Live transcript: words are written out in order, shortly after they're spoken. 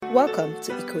Welcome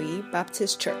to Ikoyi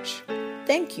Baptist Church.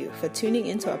 Thank you for tuning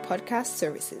into our podcast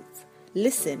services.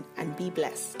 Listen and be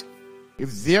blessed.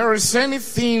 If there is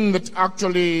anything that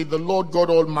actually the Lord God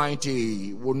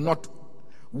Almighty will not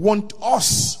want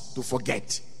us to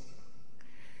forget,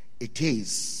 it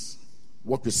is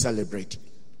what we celebrate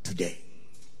today.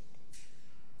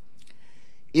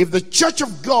 If the Church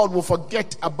of God will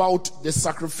forget about the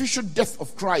sacrificial death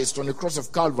of Christ on the cross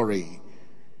of Calvary,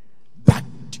 that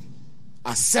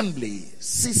assembly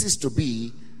ceases to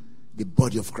be the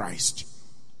body of Christ.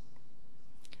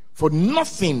 For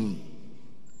nothing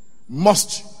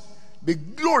must be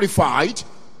glorified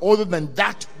other than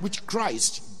that which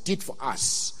Christ did for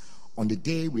us on the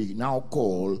day we now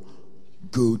call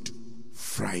Good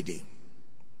Friday.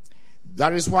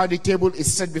 That is why the table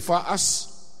is set before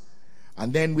us,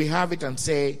 and then we have it and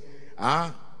say,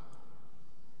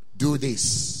 do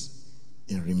this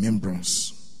in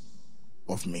remembrance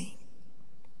of me.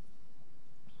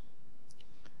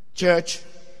 Church,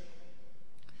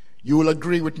 you will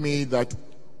agree with me that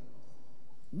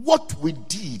what we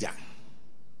did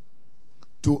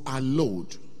to our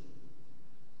Lord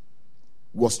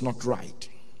was not right.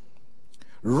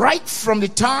 Right from the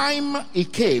time He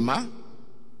came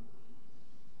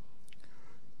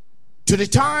to the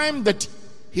time that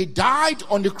He died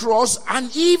on the cross,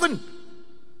 and even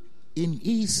in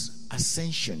His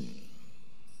ascension,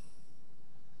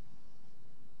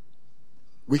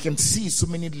 we can see so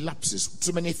many lapses,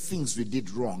 so many things we did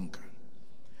wrong.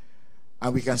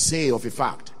 And we can say of a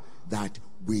fact that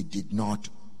we did not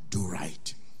do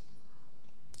right.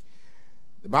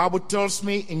 The Bible tells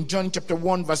me in John chapter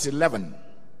 1 verse 11,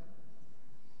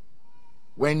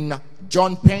 when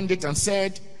John penned it and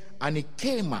said, and he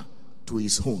came to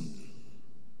his own,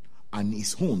 and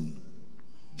his own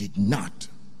did not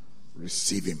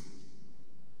receive him.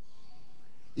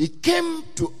 He came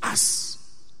to us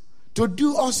to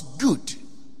do us good.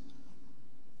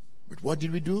 But what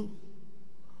did we do?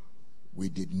 We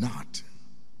did not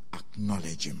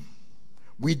acknowledge him.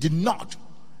 We did not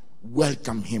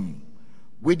welcome him.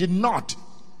 We did not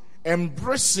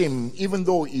embrace him, even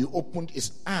though he opened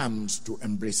his arms to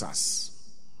embrace us.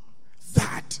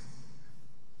 That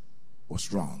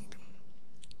was wrong.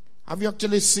 Have you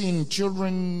actually seen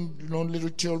children, little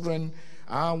children,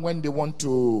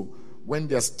 when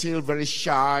they're still very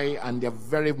shy and they're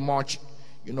very much,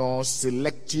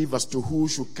 selective as to who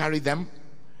should carry them,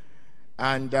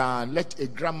 and let a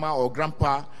grandma or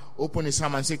grandpa open his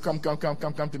arm and say, come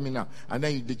to me now. And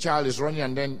then the child is running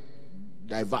and then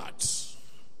diverts.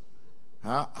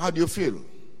 How do you feel?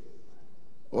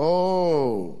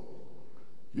 Oh,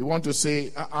 you want to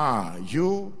say,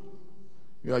 you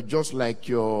are just like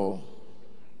your,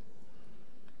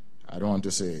 I don't want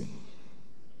to say,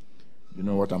 you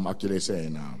know what I'm actually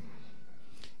saying now.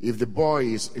 If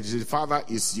the father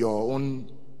is your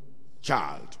own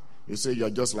child, you say you're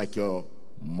just like your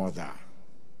mother.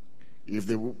 If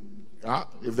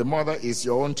the mother is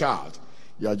your own child,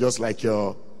 you're just like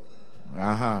your,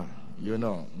 you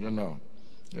know.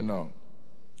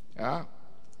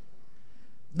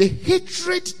 The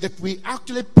hatred that we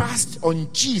actually passed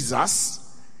on Jesus,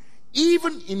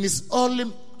 even in his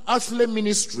earthly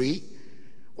ministry,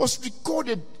 was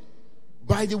recorded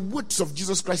by the words of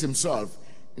Jesus Christ himself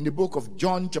in the book of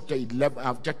John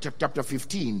chapter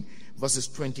 15 verses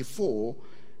 24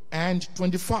 and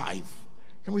 25.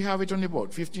 Can we have it on the board?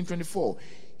 15:24.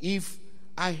 If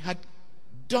I had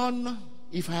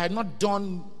not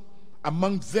done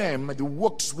among them the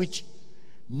works which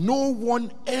no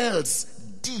one else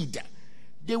did,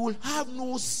 they will have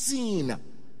no sin.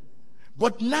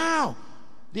 But now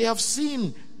they have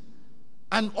seen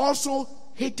and also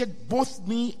hated both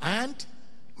me and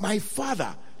my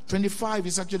Father. 25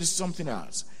 is actually something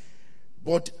else.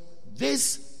 But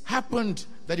this happened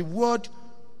that the word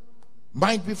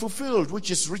might be fulfilled,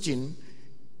 which is written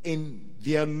in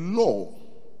their law.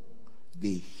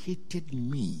 They hated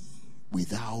me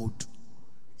without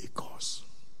a cause.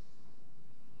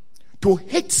 To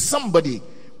hate somebody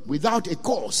without a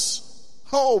cause,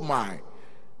 oh my,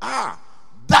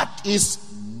 that is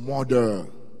murder.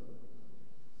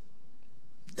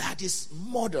 That is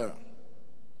murder.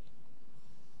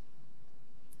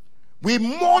 We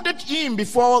murdered him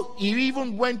before he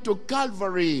even went to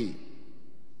Calvary.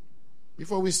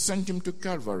 Before we sent him to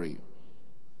Calvary,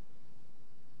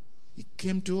 he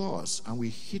came to us and we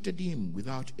hated him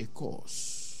without a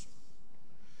cause.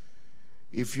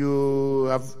 If you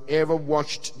have ever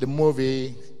watched the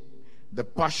movie The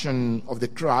Passion of the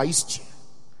Christ,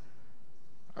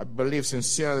 I believe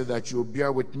sincerely that you'll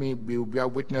bear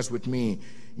witness with me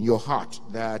in your heart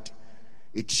that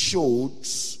it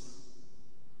shows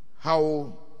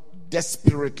how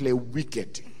desperately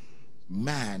wicked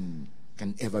man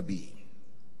can ever be.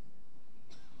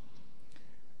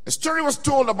 A story was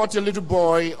told about a little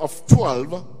boy of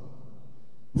 12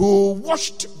 who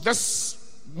watched this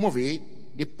movie,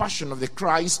 The Passion of the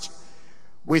Christ,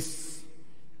 with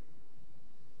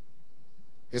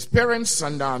his parents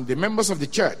and the members of the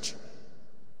church.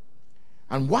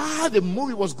 And while the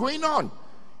movie was going on,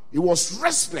 he was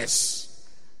restless.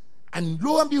 And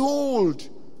lo and behold,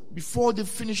 before the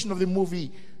finishing of the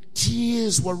movie,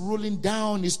 tears were rolling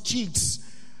down his cheeks.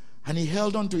 And he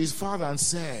held on to his father and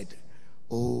said,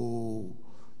 "Oh,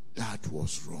 that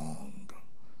was wrong.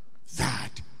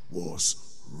 That was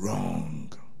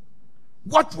wrong."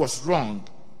 What was wrong?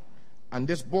 And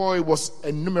this boy was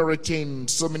enumerating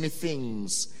so many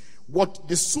things. What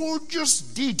the soldiers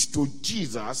did to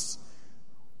Jesus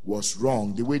was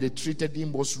wrong. The way they treated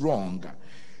him was wrong.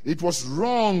 It was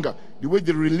wrong the way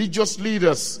the religious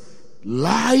leaders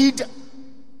lied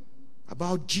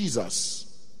about Jesus.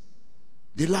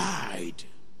 They lied.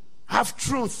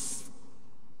 Half-truth.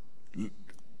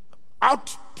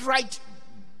 Outright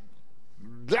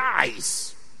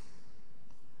lies.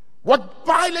 What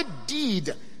Pilate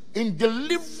did in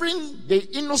delivering the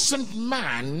innocent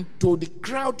man to the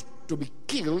crowd to be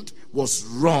killed was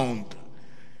wrong.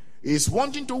 His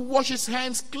wanting to wash his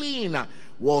hands clean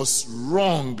was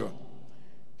wrong.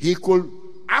 He could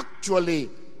actually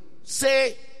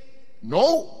say,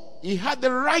 no, he had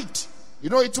the right. You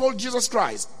know, he told Jesus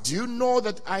Christ, "Do you know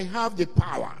that I have the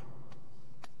power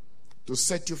to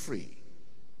set you free?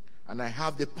 And I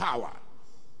have the power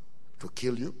to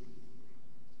kill you?"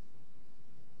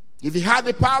 If he had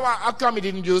the power, how come he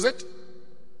didn't use it?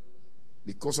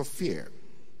 Because of fear.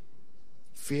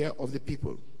 Fear of the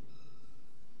people.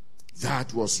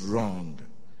 That was wrong.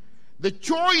 The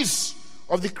choice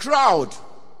of the crowd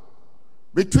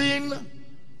between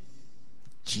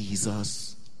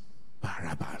Jesus,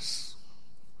 Barabbas.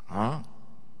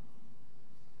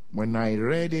 When I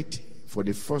read it for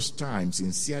the first time,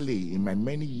 sincerely, in my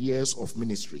many years of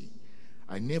ministry,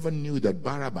 I never knew that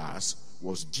Barabbas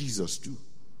was Jesus too.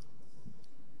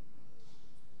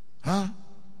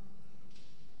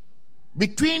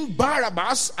 Between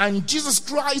Barabbas and Jesus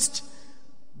Christ,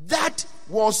 that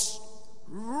was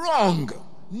wrong.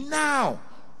 Now,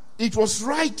 it was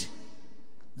right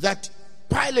that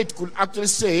Pilate could actually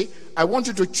say, "I want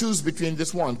you to choose between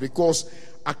this one," because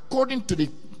according to the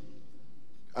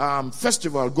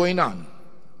festival going on,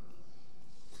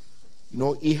 you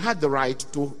know, he had the right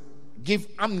to give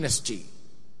amnesty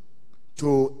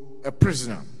to a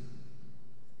prisoner.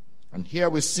 And here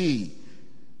we see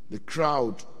the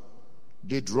crowd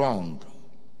did wrong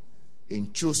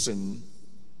in choosing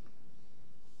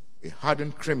a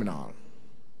hardened criminal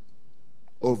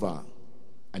over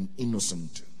an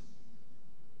innocent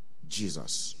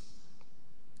Jesus.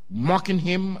 Mocking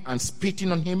him and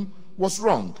spitting on him was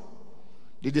wrong.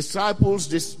 The disciples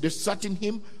deserting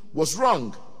him was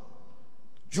wrong.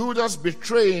 Judas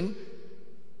betraying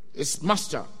his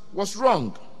master was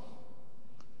wrong.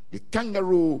 The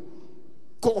kangaroo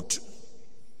caught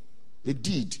the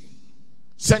deed,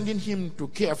 sending him to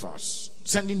Caiaphas,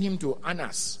 sending him to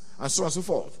Annas, and so on and so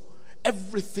forth.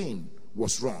 Everything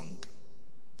was wrong.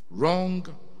 Wrong,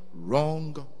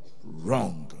 wrong,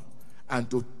 wrong. And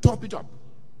to top it up,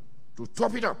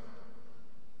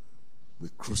 we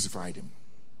crucified him.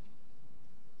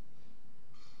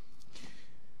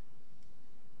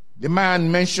 The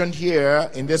man mentioned here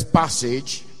in this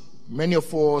passage, many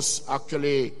of us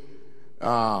actually,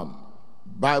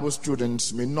 Bible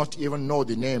students may not even know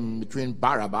the name between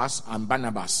Barabbas and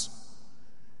Barnabas.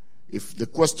 If the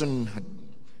question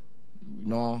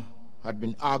had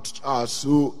been asked us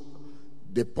who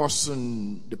the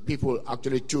people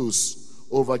actually choose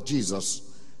over Jesus,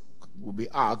 would be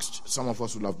asked, some of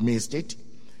us would have missed it,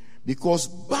 because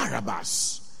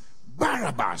Barabbas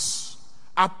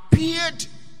appeared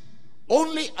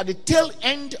only at the tail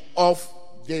end of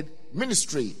the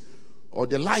ministry or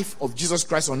the life of Jesus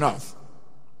Christ on earth.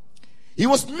 He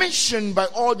was mentioned by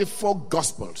all the four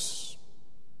Gospels.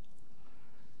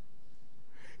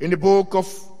 In the book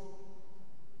of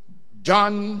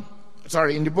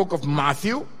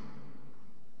Matthew,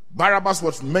 Barabbas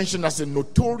was mentioned as a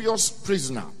notorious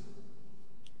prisoner.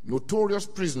 Notorious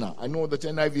prisoner. I know that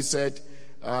NIV said,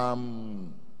 I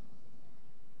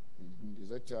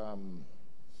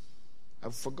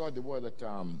forgot the word that,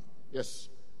 yes.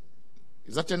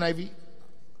 Is that NIV?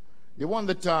 The one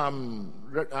that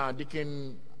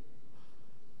Deacon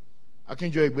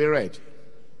Akinjoy read.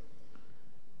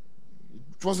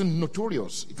 It wasn't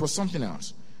notorious. It was something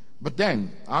else. But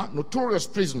then, notorious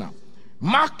prisoner.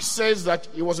 Mark says that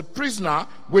he was a prisoner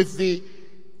with the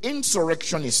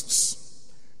insurrectionists.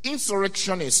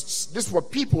 Insurrectionists. These were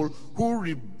people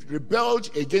who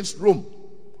rebelled against Rome,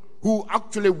 who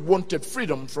actually wanted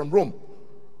freedom from Rome.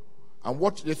 And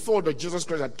what they thought that Jesus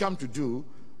Christ had come to do,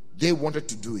 they wanted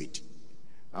to do it.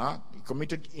 He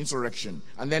committed insurrection.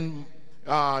 And then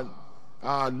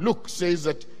Luke says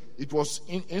that it was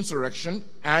insurrection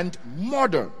and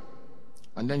murder.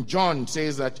 And then John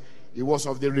says that it was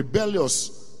of the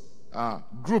rebellious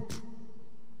group.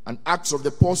 And Acts of the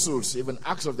Apostles, even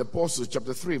Acts of the Apostles,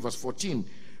 chapter 3, verse 14,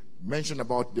 mentioned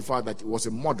about the fact that it was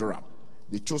a murderer.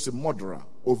 They chose a murderer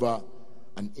over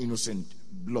an innocent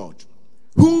blood.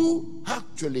 Who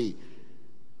actually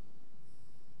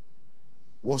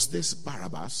was this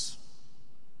Barabbas?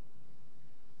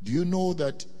 Do you know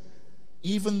that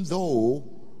even though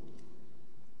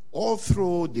all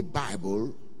through the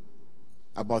Bible,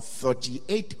 about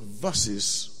 38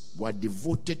 verses were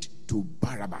devoted to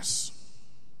Barabbas.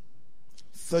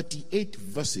 38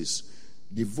 verses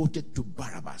devoted to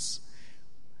Barabbas.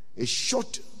 A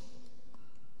short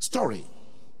story.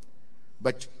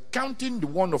 But counting the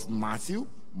one of Matthew,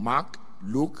 Mark,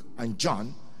 Luke, and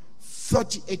John,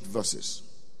 38 verses.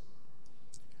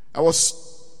 I was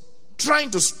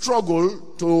trying to struggle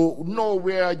to know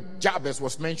where Jabez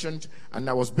was mentioned, and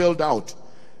I was bailed out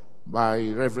by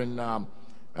Reverend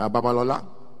Babalola.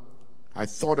 I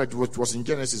thought that it was in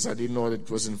Genesis. I didn't know that it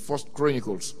was in 1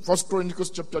 Chronicles. 1 Chronicles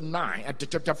chapter 9,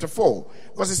 chapter 4,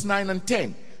 verses 9 and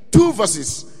 10. 2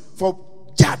 verses for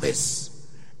Jabez.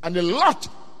 And a lot,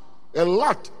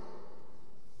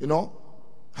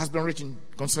 has been written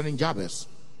concerning Jabez.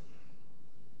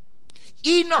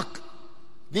 Enoch,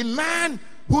 the man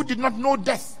who did not know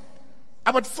death,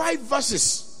 about 5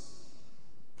 verses.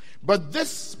 But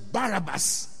this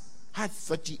Barabbas had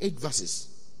 38 verses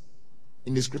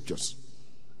in the scriptures.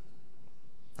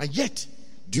 And yet,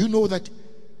 do you know that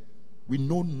we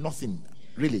know nothing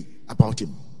really about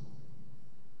him?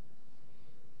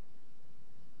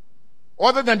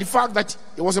 Other than the fact that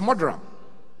he was a murderer.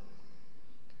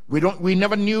 We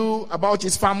never knew about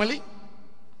his family.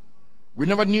 We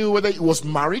never knew whether he was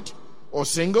married or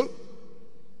single.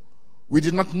 We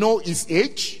did not know his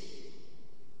age.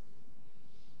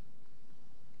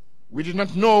 We did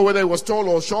not know whether he was tall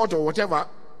or short or whatever.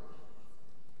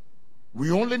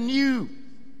 We only knew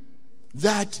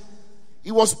that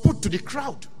he was put to the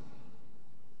crowd.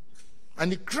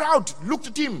 And the crowd looked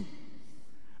at him.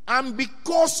 And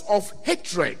because of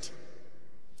hatred,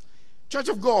 Church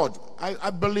of God, I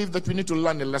believe that we need to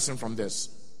learn a lesson from this.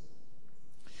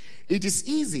 It is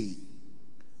easy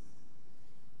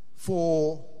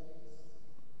for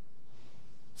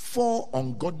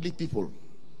ungodly people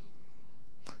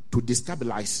to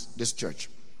destabilize this church.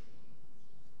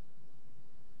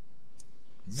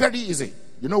 Very easy.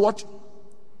 You know what?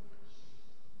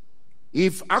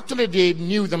 If actually they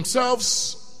knew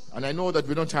themselves, and I know that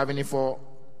we don't have any for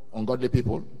ungodly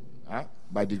people,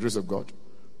 by the grace of God,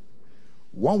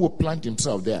 one will plant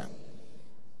himself there.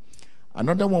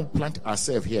 Another one will plant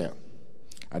herself here.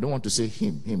 I don't want to say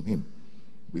him,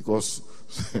 because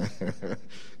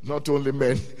not only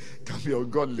men can be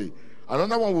ungodly.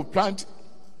 Another one will plant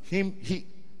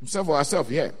himself or herself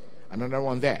here. Another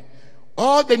one there.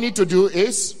 All they need to do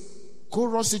is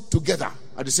chorus it together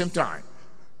at the same time.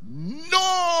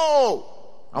 No!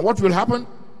 And what will happen?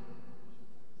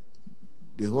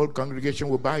 The whole congregation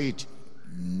will buy it.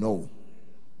 No.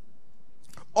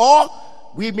 Or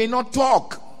we may not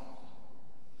talk.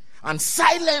 And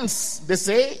silence, they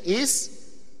say, is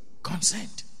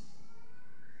consent.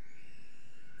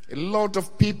 A lot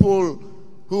of people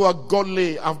who are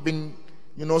godly have been,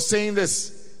 saying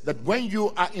this, that when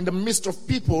you are in the midst of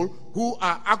people who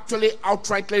are actually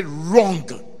outrightly wrong,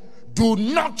 do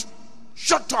not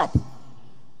shut up.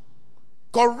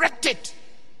 Correct it.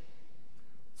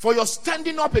 For your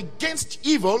standing up against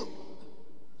evil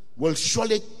will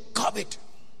surely curb it.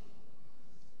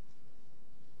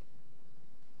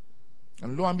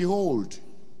 And lo and behold,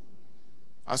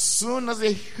 as soon as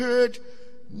they heard,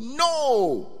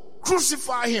 no,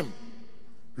 crucify him,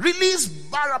 release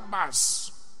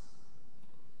Barabbas,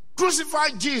 crucify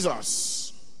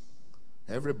Jesus,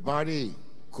 everybody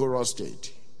chorused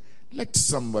it. Let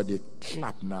somebody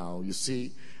clap now. You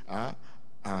see, I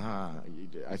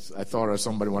thought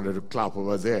somebody wanted to clap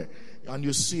over there. And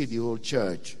you see the whole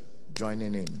church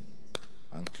joining in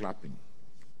and clapping.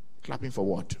 Clapping for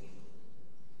what?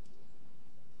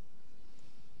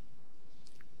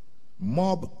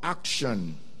 Mob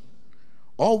action.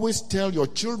 Always tell your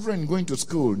children going to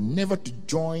school never to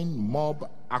join mob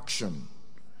action.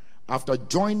 After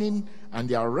joining and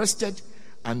they are arrested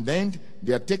and then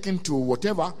they are taken to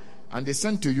whatever, and they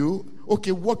sent to you,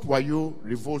 okay, what were you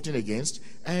revolting against?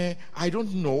 I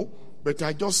don't know, but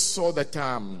I just saw that,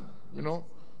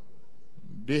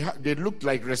 they looked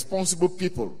like responsible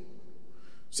people.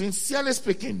 Sincerely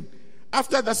speaking,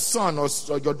 after that son or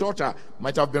your daughter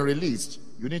might have been released,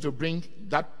 you need to bring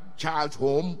that child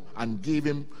home and give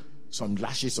him some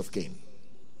lashes of cane.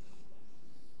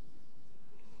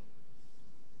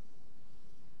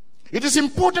 It is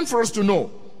important for us to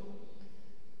know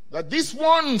that these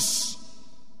ones,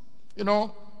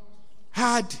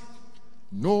 had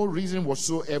no reason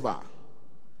whatsoever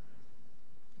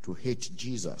to hate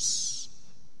Jesus,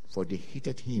 for they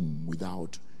hated him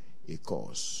without a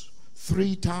cause.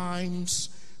 3 times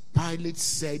Pilate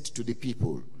said to the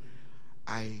people,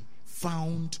 I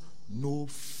found no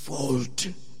fault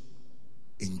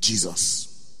in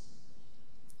Jesus.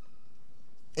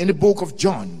 In the book of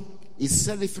John, he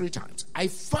said it 3 times. I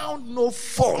found no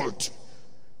fault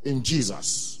in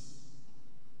Jesus.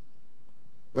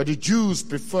 But the Jews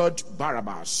preferred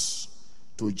Barabbas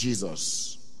to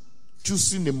Jesus,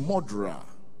 choosing a murderer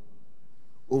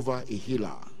over a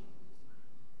healer.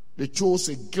 They chose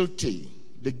the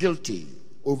guilty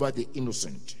over the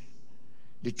innocent.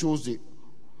 They chose the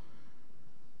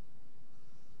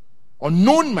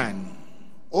unknown man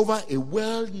over a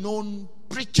well-known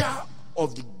preacher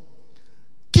of the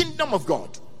kingdom of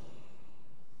God.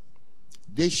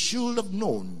 They should have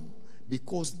known,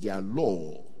 because their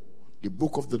law, the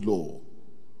book of the law,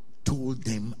 told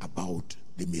them about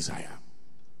the Messiah.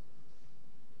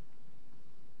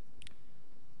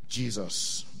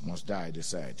 Jesus must die, they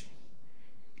said.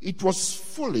 It was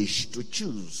foolish to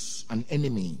choose an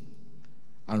enemy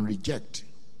and reject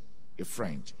a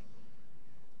friend.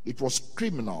 It was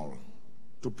criminal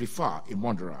to prefer a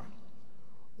murderer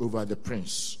over the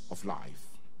Prince of Life.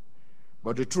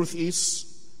 But the truth is,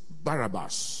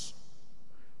 Barabbas.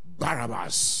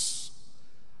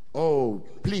 Oh,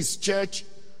 please, church,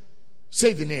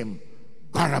 say the name,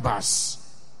 Barabbas.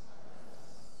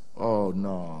 Oh,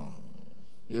 no.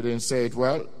 You didn't say it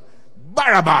well.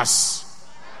 Barabbas.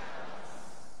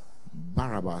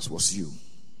 Barabbas was you.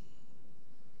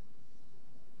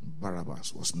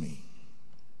 Barabbas was me.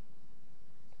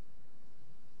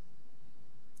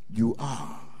 You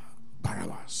are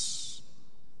Barabbas.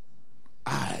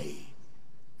 I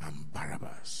am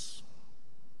Barabbas.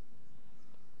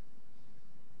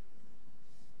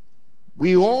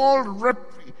 We all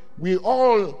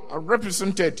are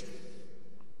represented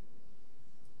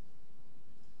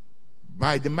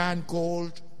by the man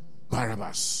called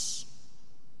Barabbas.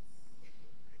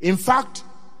 In fact,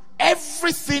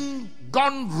 everything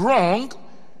gone wrong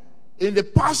in the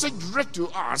passage read to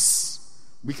us,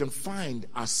 we can find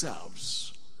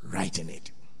ourselves right in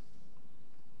it.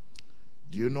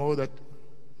 Do you know that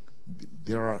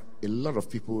there are a lot of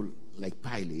people like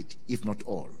Pilate, if not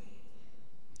all?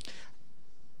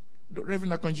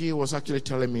 Reverend Akonji was actually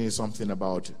telling me something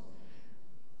about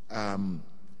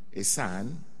a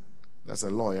son that's a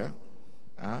lawyer,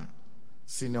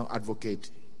 senior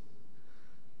advocate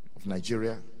of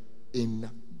Nigeria in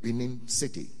Benin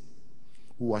City,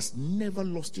 who has never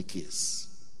lost a case.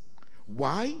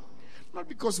 Why? Not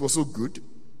because he was so good,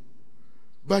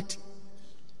 but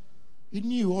he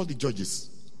knew all the judges.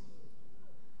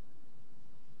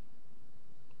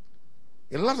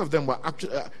 A lot of them were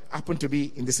happened to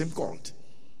be in the same court.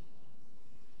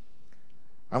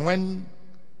 And when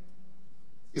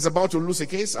he's about to lose a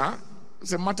case,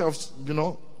 it's a matter of,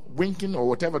 winking or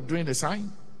whatever, doing the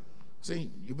sign. Say,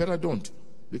 you better don't,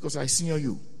 because I senior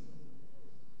you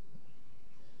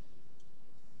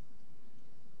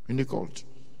in the court.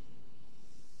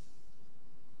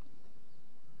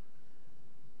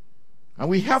 And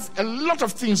we have a lot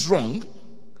of things wrong,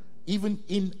 even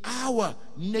in our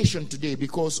nation today,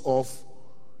 because of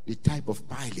the type of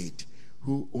Pilate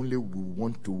who only will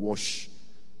want to wash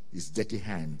his dirty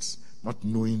hands, not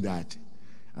knowing that.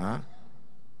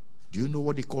 Do you know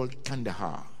what they call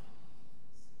Kandahar?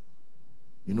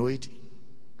 You know it?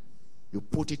 You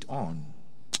put it on,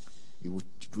 it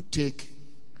would take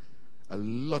a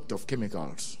lot of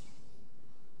chemicals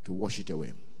to wash it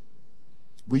away.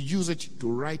 We use it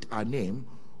to write our name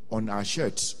on our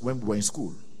shirts when we were in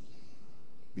school,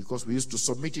 because we used to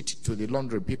submit it to the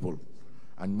laundry people,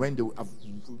 and when they have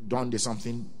done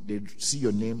something, they see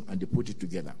your name and they put it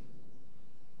together.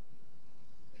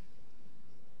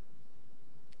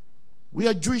 We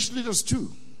are Jewish leaders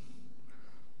too.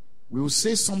 We will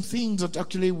say some things that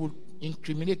actually will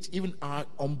incriminate even our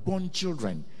unborn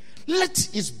children. Let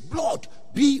his blood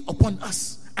be upon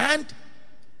us and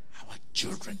our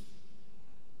children.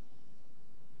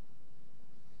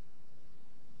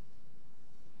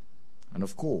 And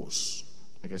of course,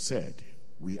 like I said,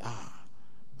 we are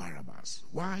Barabbas.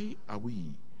 Why are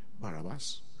we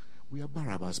Barabbas? We are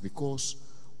Barabbas because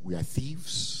we are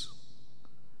thieves.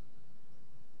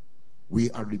 We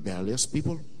are rebellious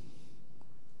people.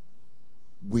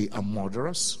 We are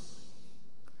murderers.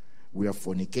 We are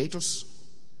fornicators.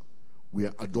 We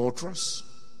are adulterers.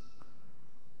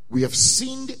 We have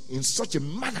sinned in such a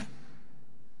manner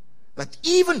that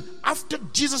even after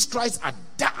Jesus Christ had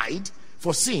died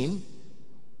for sin,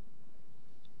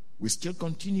 we still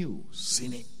continue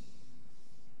sinning.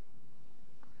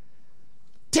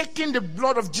 Taking the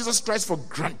blood of Jesus Christ for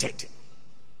granted.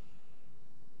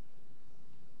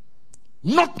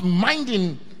 Not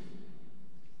minding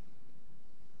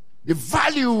the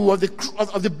value of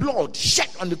the blood shed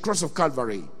on the cross of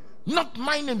Calvary. Not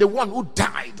minding the one who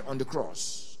died on the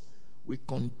cross. We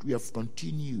have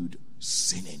continued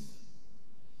sinning.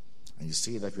 And you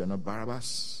say that we are not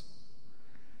Barabbas?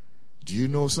 Do you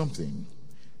know something?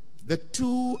 The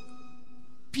two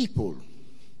people,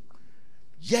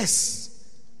 yes,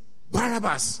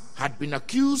 Barabbas had been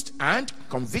accused and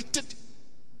convicted.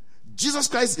 Jesus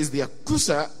Christ is the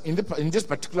accuser in this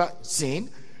particular scene,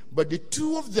 but the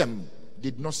two of them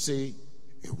did not say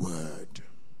a word.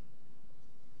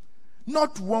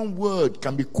 Not one word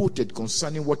can be quoted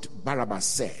concerning what Barabbas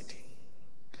said.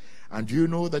 And do you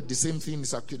know that the same thing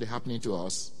is actually happening to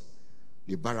us,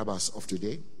 the Barabbas of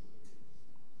today?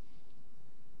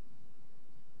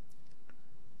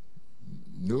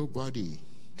 Nobody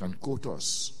can quote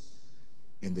us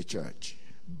in the church,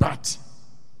 but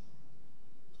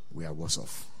we are worse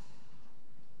off.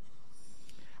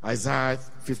 Isaiah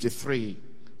 53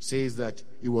 says that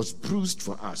he was bruised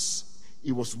for us.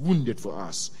 He was wounded for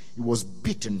us. He was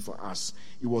beaten for us.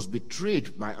 He was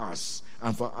betrayed by us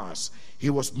and for us. He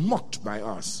was mocked by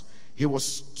us. He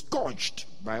was scourged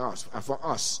by us and for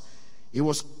us. He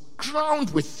was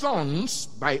crowned with thorns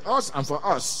by us and for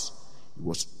us. He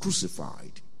was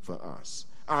crucified for us.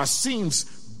 Our sins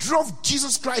drove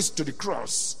Jesus Christ to the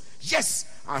cross. Yes,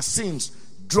 our sins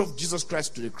drove Jesus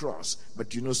Christ to the cross.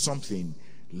 But you know something?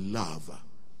 Love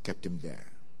kept him there.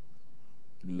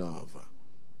 Love.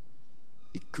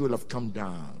 It could have come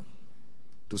down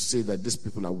to say that these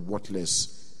people are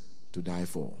worthless to die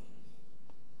for.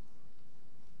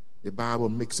 The Bible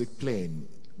makes it plain.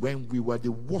 When we were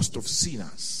the worst of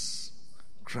sinners,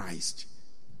 Christ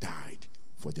died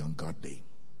for the ungodly.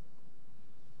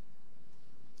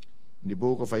 In the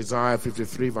book of Isaiah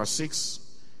 53 verse 6,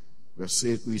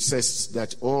 we says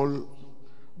that all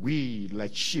we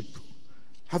like sheep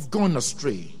have gone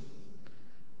astray.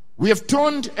 We have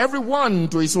turned everyone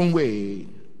to his own way,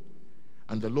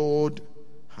 and the Lord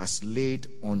has laid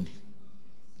on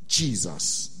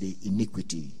Jesus the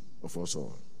iniquity of us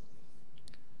all.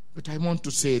 But I want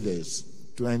to say this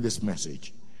to end this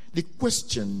message. The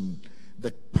question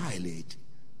that Pilate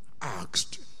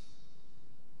asked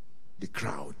the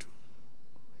crowd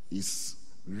is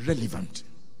relevant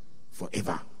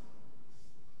forever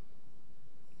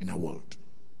in our world.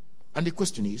 And the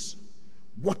question is,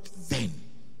 what then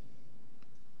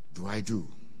do I do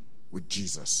with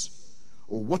Jesus?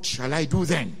 Or what shall I do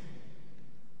then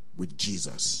with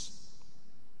Jesus?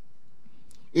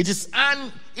 It is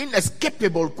an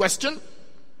inescapable question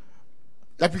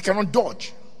that we cannot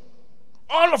dodge.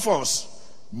 All of us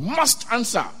must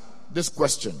answer this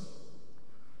question.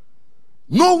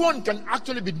 No one can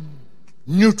actually be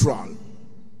neutral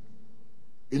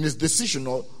in his decision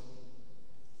or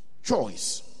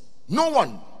choice. No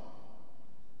one.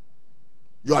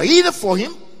 You are either for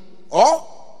him or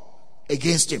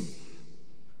against him.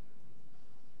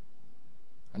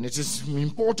 And it is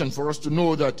important for us to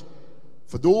know that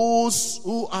for those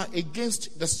who are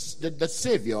against the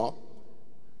Savior,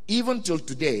 even till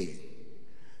today,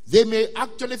 they may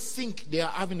actually think they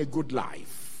are having a good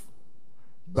life,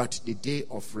 but the day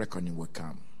of reckoning will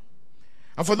come.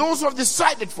 And for those who have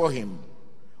decided for him,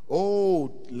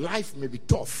 life may be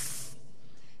tough.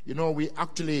 You know, we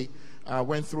actually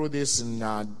went through this in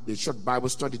the short Bible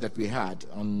study that we had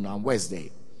on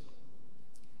Wednesday.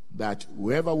 That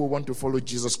whoever will want to follow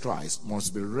Jesus Christ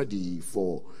must be ready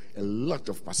for a lot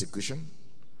of persecution,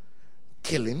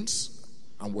 killings,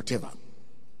 and whatever.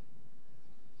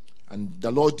 And the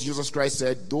Lord Jesus Christ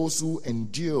said, those who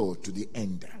endure to the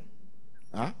end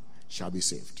shall be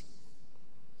saved.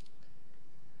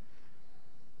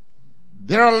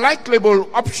 There are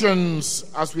likable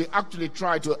options as we actually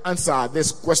try to answer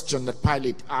this question that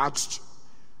Pilate asked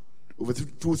over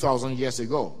 2,000 years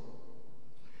ago.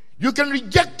 You can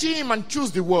reject him and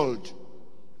choose the world.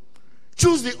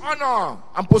 Choose the honor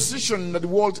and position that the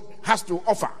world has to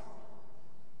offer.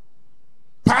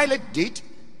 Pilate did.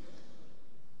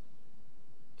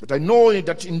 But I know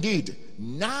that indeed,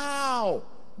 now,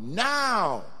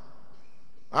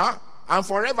 and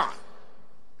forever,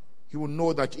 he will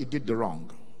know that he did the wrong.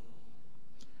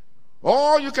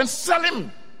 Or you can sell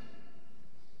him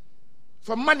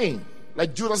for money,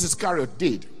 like Judas Iscariot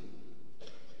did.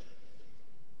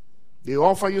 They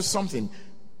offer you something.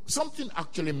 Something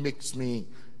actually makes me,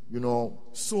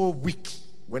 so weak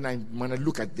when I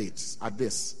look at this.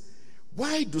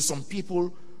 Why do some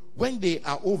people, when they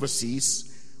are overseas,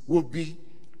 will be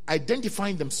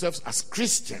identifying themselves as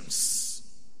Christians?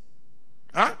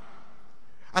 And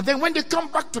then when they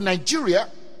come back to Nigeria,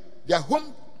 their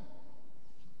home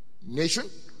nation,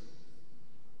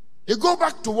 they go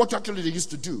back to what actually they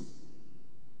used to do.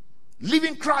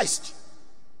 Living Christ.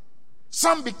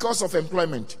 Some because of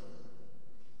employment.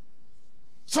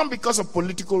 Some because of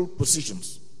political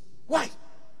positions. Why?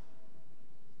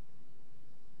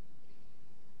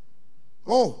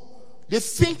 Oh, they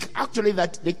think actually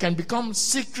that they can become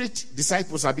secret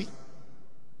disciples, Abi.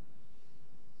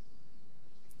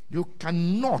 You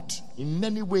cannot in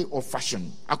any way or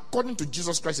fashion, according to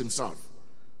Jesus Christ himself.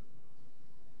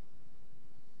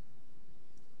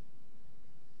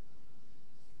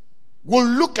 Will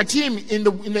look at him in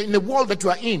the world that you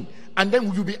are in, and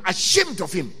then you'll be ashamed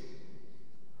of him.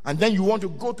 And then you want to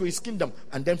go to his kingdom,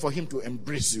 and then for him to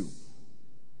embrace you.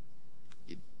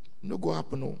 It no go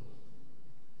happen, no.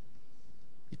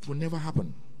 It will never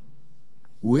happen.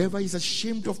 Whoever is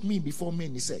ashamed of me before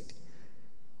men, he said,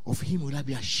 of him will I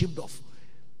be ashamed of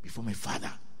before my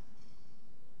Father.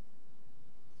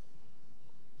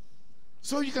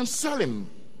 So you can sell him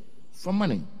for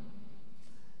money.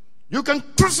 You can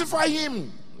crucify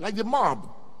him like the mob,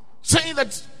 saying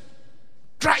that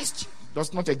Christ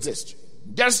does not exist.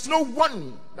 There's no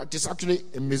one that is actually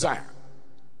a Messiah.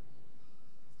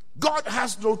 God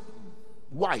has no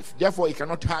wife, therefore he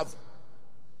cannot have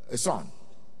a son.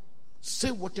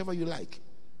 Say whatever you like.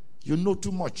 You know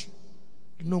too much.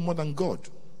 You know more than God.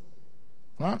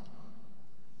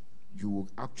 You will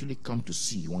actually come to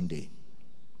see one day.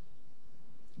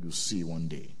 You'll see one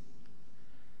day.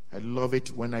 I love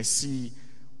it when I see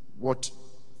what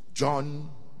John,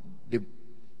 the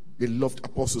beloved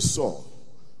apostle, saw.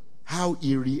 How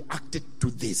he reacted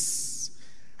to this.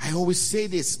 I always say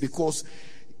this because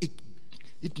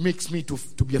it makes me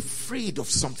to be afraid of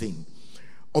something.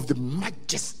 Of the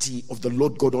majesty of the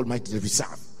Lord God Almighty that we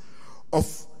serve.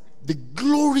 Of the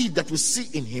glory that we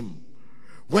see in him.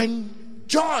 When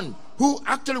John, who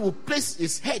actually will place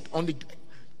his head on the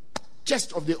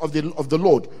chest of the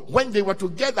Lord, when they were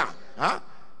together,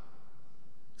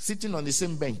 sitting on the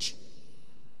same bench,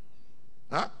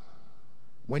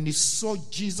 when he saw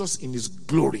Jesus in his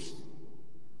glory,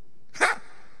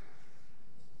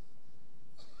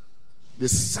 the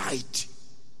sight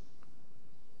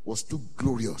was too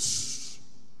glorious.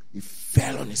 He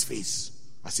fell on his face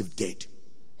as if dead.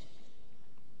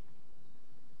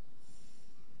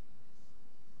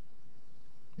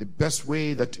 The best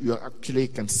way that you actually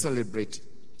can celebrate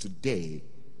today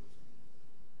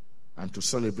and to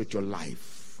celebrate your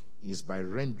life is by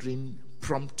rendering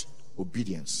prompt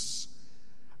obedience,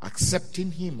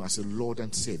 accepting him as a Lord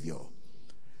and Savior,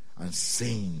 and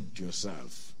saying to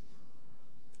yourself,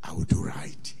 I will do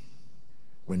right.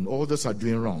 When others are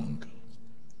doing wrong,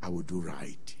 I will do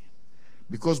right.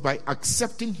 Because by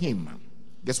accepting him,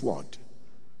 guess what?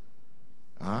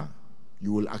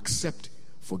 You will accept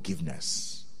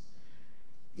forgiveness.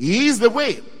 He is the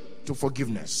way to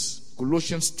forgiveness.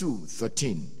 Colossians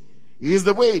 2:13. He is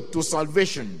the way to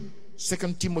salvation.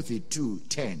 2 Timothy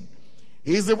 2:10.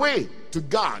 He is the way to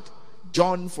God.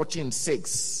 John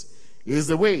 14:6. He is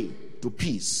the way to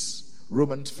peace.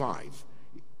 Romans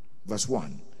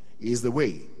 5:1. He is the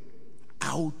way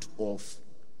out of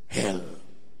hell.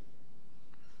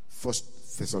 1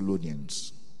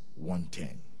 Thessalonians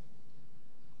 1:10.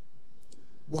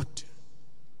 What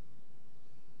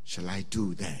shall I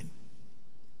do then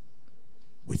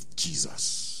with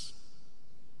Jesus?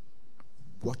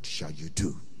 What shall you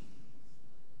do?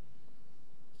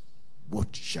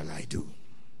 What shall I do?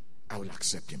 I will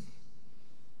accept him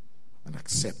and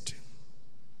accept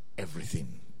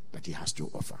everything that he has to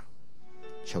offer.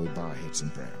 Shall we bow our heads in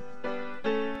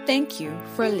prayer? Thank you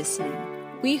for listening.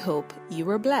 We hope you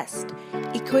were blessed.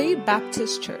 Ikoyi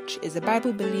Baptist Church is a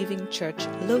Bible-believing church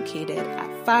located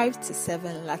at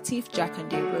 5-7 Latif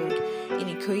Jakande Road in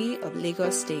Ikoyi of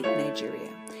Lagos State, Nigeria.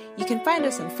 You can find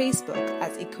us on Facebook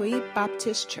as Ikoyi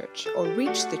Baptist Church or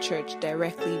reach the church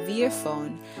directly via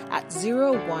phone at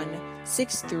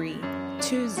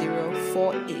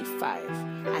 0163204485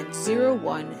 and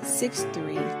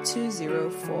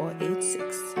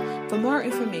 0163204486. For more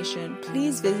information,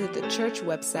 please visit the church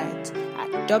website at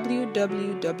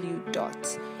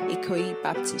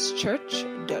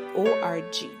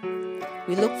www.ikoyibaptistchurch.org.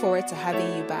 We look forward to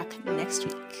having you back next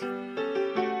week.